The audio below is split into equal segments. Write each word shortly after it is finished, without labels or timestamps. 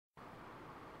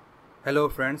Hello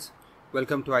friends,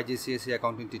 welcome to Igcse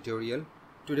accounting tutorial.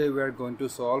 Today we are going to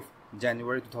solve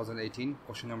January 2018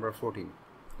 question number 14.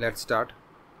 Let's start.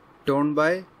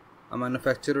 Townby, a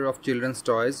manufacturer of children's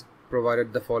toys,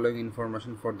 provided the following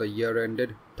information for the year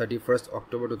ended 31st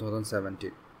October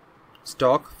 2017.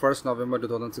 Stock 1st November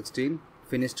 2016,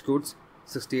 finished goods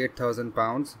 68,000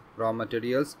 pounds, raw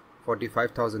materials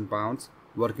 45,000 pounds,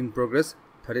 work in progress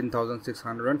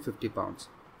 13,650 pounds.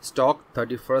 Stock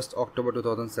 31st October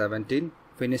 2017,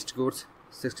 finished goods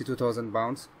 62,000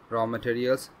 pounds, raw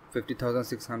materials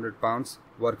 50,600 pounds,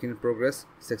 work in progress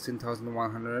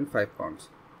 16,105 pounds.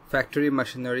 Factory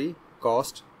machinery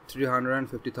cost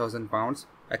 350,000 pounds,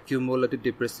 accumulated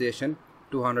depreciation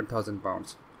 200,000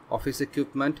 pounds. Office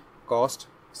equipment cost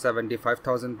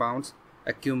 75,000 pounds,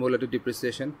 accumulated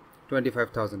depreciation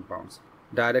 25,000 pounds.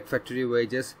 Direct factory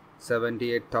wages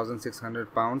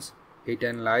 78,600 pounds, heat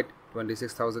and light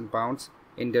 26,000 pounds,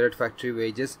 indirect factory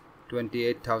wages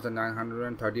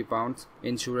 28,930 pounds,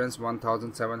 insurance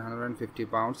 1,750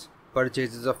 pounds,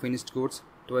 purchases of finished goods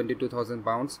 22,000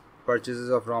 pounds, purchases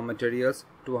of raw materials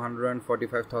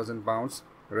 245,000 pounds,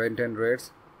 rent and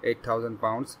rates 8,000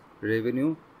 pounds,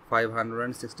 revenue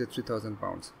 563,000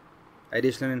 pounds.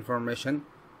 Additional information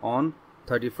on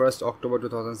 31st October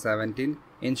 2017,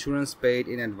 insurance paid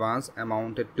in advance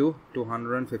amounted to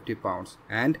 250 pounds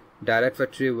and direct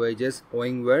factory wages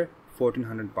owing were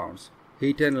 1400 pounds.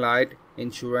 Heat and light,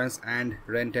 insurance and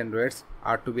rent and rates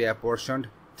are to be apportioned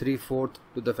 3/4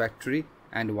 to the factory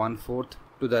and 1/4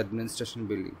 to the administration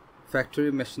building.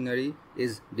 Factory machinery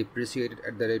is depreciated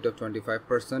at the rate of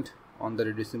 25% on the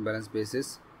reducing balance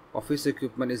basis. Office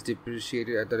equipment is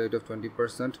depreciated at the rate of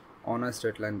 20% on a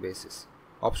straight line basis.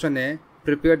 Option A.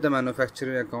 Prepare the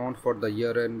manufacturing account for the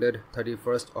year ended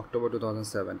 31st October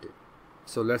 2017.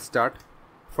 So let's start.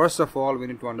 First of all, we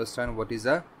need to understand what is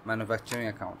a manufacturing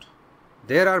account.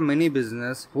 There are many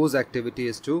businesses whose activity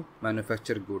is to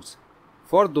manufacture goods.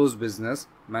 For those business,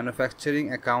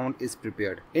 manufacturing account is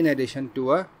prepared in addition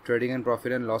to a trading and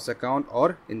profit and loss account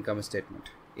or income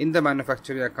statement. In the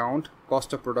manufacturing account,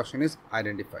 cost of production is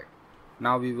identified.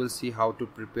 Now we will see how to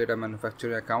prepare a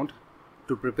manufacturing account.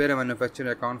 To prepare a manufacturing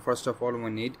account, first of all we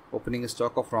need opening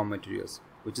stock of raw materials,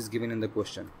 which is given in the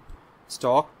question.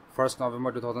 Stock 1st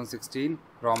November 2016,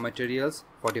 raw materials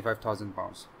 45,000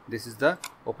 pounds. This is the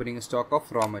opening stock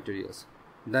of raw materials.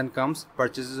 Then comes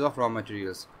purchases of raw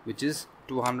materials, which is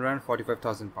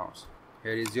 245,000 pounds.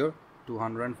 Here is your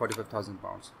 245,000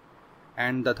 pounds.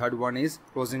 And the third one is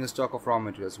closing stock of raw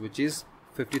materials, which is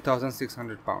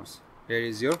 50,600 pounds. Here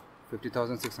is your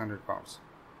 50,600 pounds.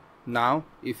 Now,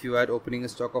 if you add opening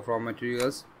stock of raw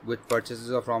materials with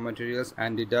purchases of raw materials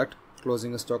and deduct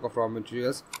closing stock of raw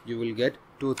materials, you will get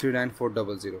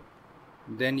 239,400.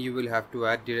 Then you will have to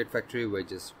add direct factory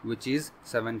wages, which is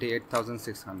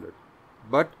 78,600.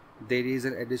 But there is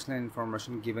an additional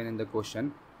information given in the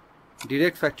question.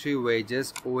 Direct factory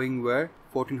wages owing were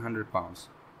 1,400 pounds.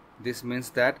 This means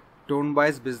that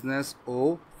Townby's business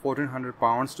owe 1,400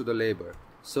 pounds to the labor.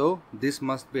 So this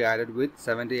must be added with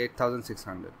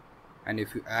 78,600. And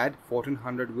if you add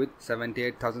 1,400 with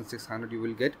 78,600, you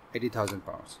will get 80,000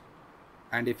 pounds.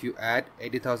 And if you add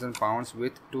 80,000 pounds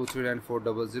with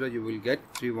 239,400, you will get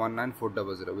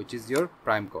 319,400, which is your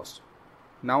prime cost.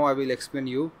 Now I will explain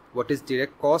you what is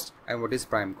direct cost and what is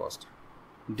prime cost.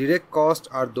 Direct costs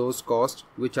are those costs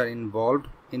which are involved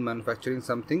in manufacturing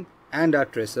something and are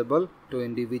traceable to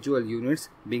individual units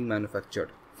being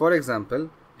manufactured. For example,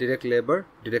 direct labor,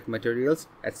 direct materials,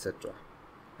 etc.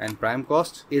 And prime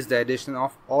cost is the addition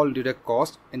of all direct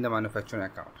costs in the manufacturing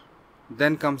account.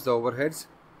 Then comes the overheads.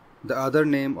 The other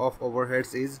name of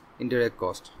overheads is indirect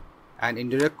cost. And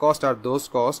indirect costs are those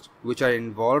costs which are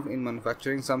involved in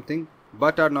manufacturing something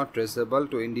but are not traceable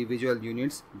to individual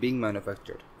units being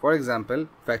manufactured. For example,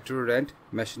 factory rent,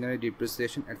 machinery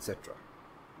depreciation, etc.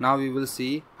 Now we will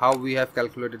see how we have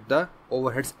calculated the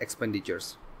overheads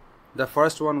expenditures. The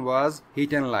first one was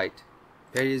heat and light.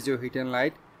 Here is your heat and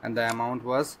light, and the amount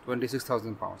was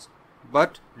 26,000 pounds.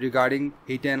 But regarding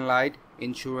heat and light,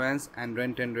 insurance and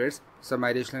rent and rates, some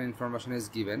additional information is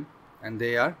given, and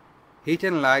they are: heat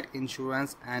and light,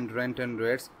 insurance and rent and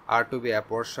rates are to be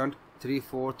apportioned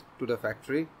 3/4 to the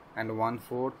factory and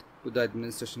 1/4 to the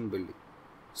administration building.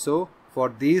 So for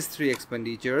these three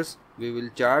expenditures, we will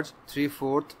charge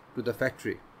 3/4 to the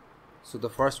factory. So the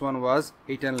first one was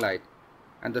heat and light,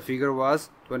 and the figure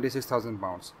was 26,000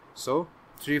 pounds. So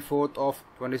 3/4 of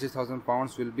 26,000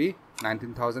 pounds will be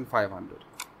 19,500.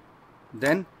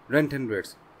 Then rent and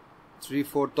rates,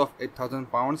 3/4 of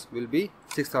 8,000 pounds will be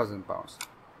 6,000 pounds.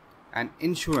 And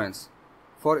insurance,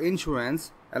 for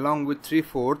insurance along with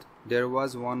 3/4 there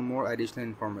was one more additional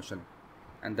information.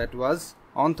 and that was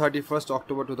on 31st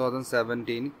October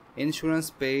 2017,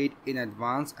 insurance paid in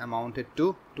advance amounted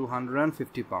to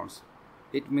 £250.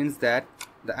 It means that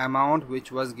the amount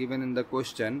which was given in the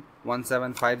question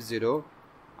 1750,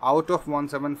 out of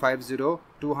 1750,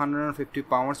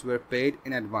 £250 were paid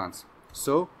in advance.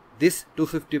 So this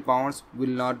 £250 will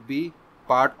not be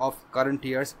part of current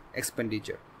year's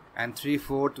expenditure, and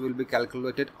 3/4 will be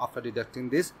calculated after deducting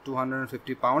this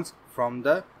 £250 from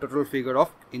the total figure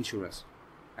of insurance.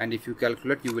 And if you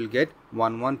calculate, you will get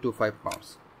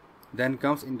 £1125. Then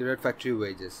comes indirect factory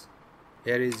wages.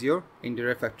 Here is your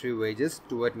indirect factory wages,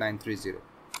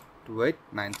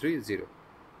 28930.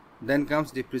 Then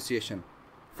comes depreciation.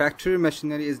 Factory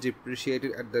machinery is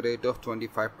depreciated at the rate of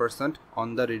 25%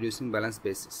 on the reducing balance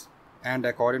basis. And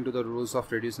according to the rules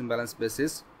of reducing balance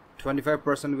basis,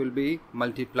 25% will be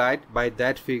multiplied by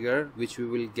that figure which we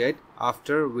will get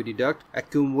after we deduct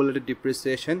accumulated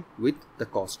depreciation with the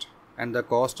cost. And the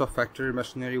cost of factory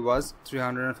machinery was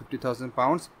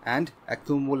 £350,000 and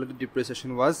accumulated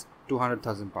depreciation was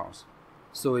 £200,000.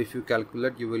 So if you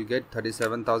calculate, you will get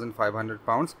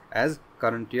 £37,500 as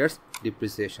current year's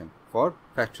depreciation for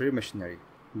factory machinery.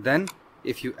 Then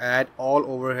if you add all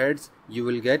overheads, you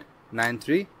will get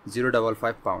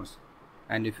 £93055.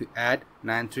 And if you add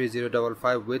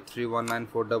 93055 with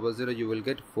 319400, you will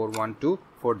get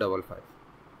 412455.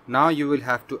 Now you will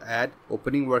have to add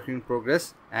opening work in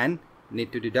progress and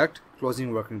need to deduct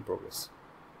closing work in progress.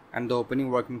 And the opening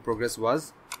work in progress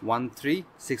was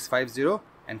 13650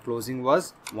 and closing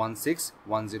was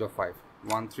 16105.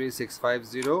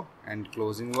 13650 and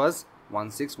closing was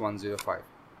 16105.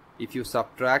 If you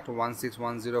subtract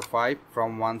 16105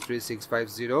 from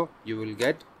 13650, you will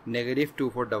get negative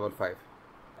 2455.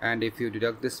 And if you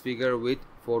deduct this figure with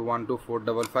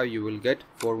 412455, you will get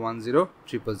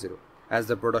 410000 as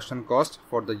the production cost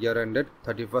for the year ended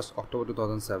 31st October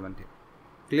 2017.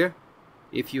 Clear?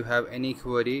 If you have any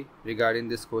query regarding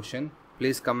this question,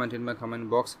 please comment in my comment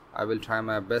box. I will try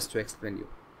my best to explain you.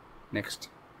 Next.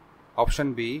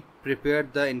 Option B. Prepare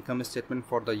the income statement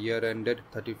for the year ended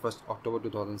 31st October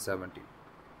 2017.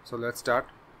 So let's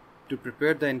start. To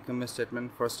prepare the income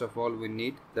statement, first of all we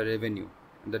need the revenue.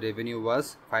 The revenue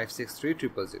was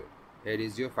 563000. Here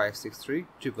is your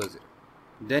 563000.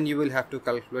 Then you will have to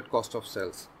calculate cost of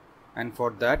sales, and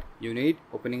for that you need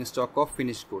opening stock of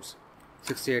finished goods,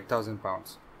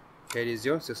 £68,000. Here is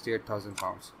your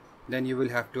 £68,000. Then you will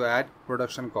have to add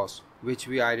production cost, which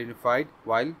we identified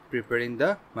while preparing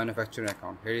the manufacturing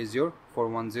account. Here is your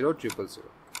 410000.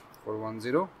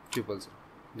 410000.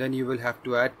 Then you will have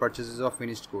to add purchases of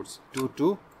finished goods,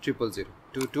 22000.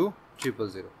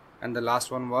 22000. And the last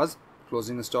one was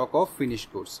closing stock of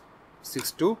finished goods,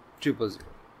 62000.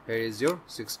 Here is your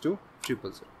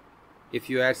 62000. If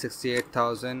you add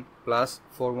 68,000 plus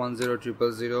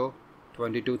 410,000,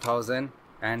 22,000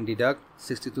 and deduct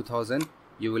 62,000,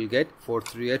 you will get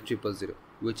 438,000,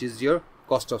 which is your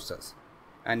cost of sales.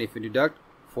 And if you deduct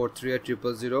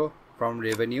 438,000 from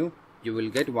revenue, you will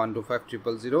get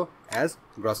 125,000 as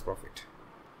gross profit.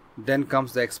 Then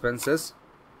comes the expenses.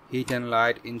 Heat and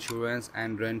light, insurance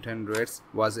and rent and rates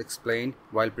was explained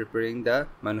while preparing the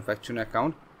manufacturing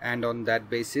account, and on that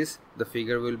basis the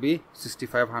figure will be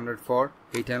 6,500 for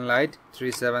heat and light,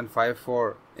 3,754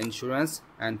 for insurance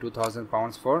and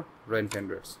 £2,000 for rent and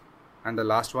rates. And the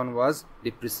last one was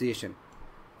depreciation.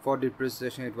 For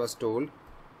depreciation, it was told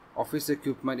office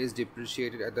equipment is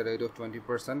depreciated at the rate of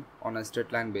 20% on a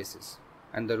straight line basis,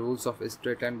 and the rules of a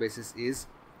straight line basis is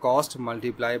cost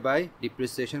multiplied by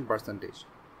depreciation percentage.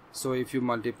 So if you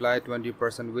multiply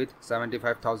 20% with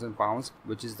 £75,000,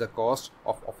 which is the cost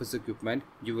of office equipment,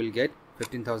 you will get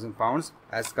 £15,000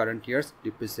 as current year's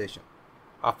depreciation.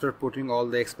 After putting all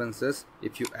the expenses,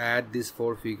 if you add these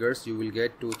four figures, you will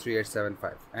get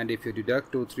 23875. And if you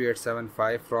deduct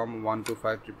 23875 from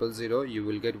 125,000, you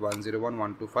will get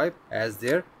 101,125 as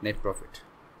their net profit.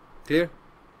 Clear?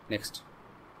 Next.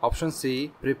 Option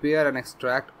C. Prepare an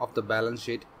extract of the balance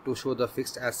sheet to show the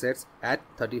fixed assets at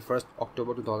 31st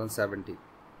October 2017.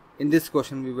 In this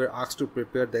question, we were asked to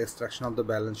prepare the extraction of the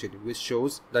balance sheet, which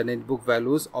shows the net book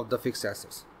values of the fixed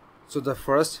assets. So the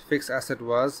first fixed asset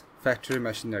was factory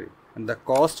machinery, and the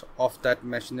cost of that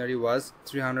machinery was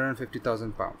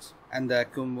 £350,000, and the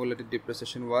accumulated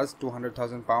depreciation was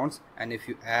 £200,000. And if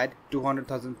you add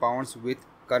 £200,000 with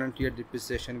current year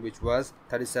depreciation, which was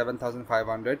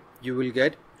 £37,500, you will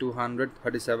get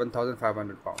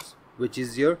 £237,500, which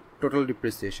is your total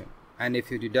depreciation. And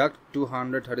if you deduct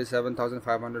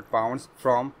 £237,500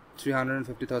 from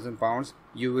 £350,000,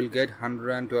 you will get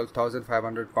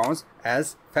 £112,500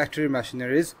 as factory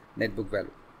machinery's net book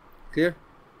value. Clear?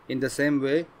 In the same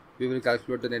way, we will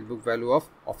calculate the net book value of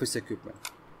office equipment.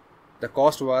 The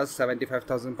cost was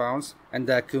 75,000 pounds and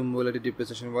the accumulated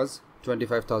depreciation was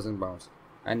 25,000 pounds.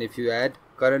 And if you add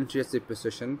current year's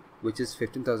depreciation, which is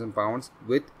 15,000 pounds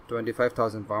with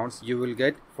 25,000 pounds, you will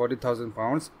get 40,000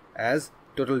 pounds as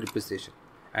total depreciation.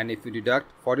 And if you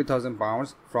deduct 40,000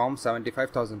 pounds from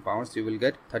 75,000 pounds, you will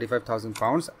get 35,000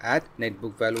 pounds at net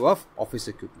book value of office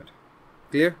equipment.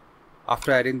 Clear?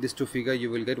 After adding these two figures, you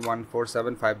will get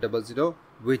 147,500,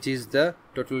 which is the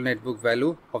total net book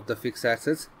value of the fixed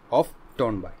assets of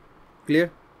Townby.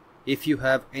 Clear? If you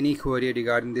have any query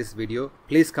regarding this video,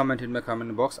 please comment in my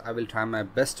comment box. I will try my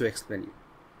best to explain you.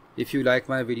 If you like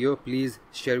my video, please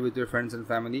share with your friends and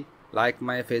family, like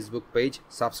my Facebook page,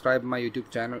 subscribe my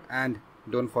YouTube channel, and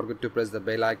don't forget to press the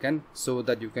bell icon so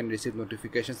that you can receive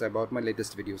notifications about my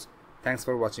latest videos. Thanks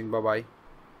for watching. Bye bye.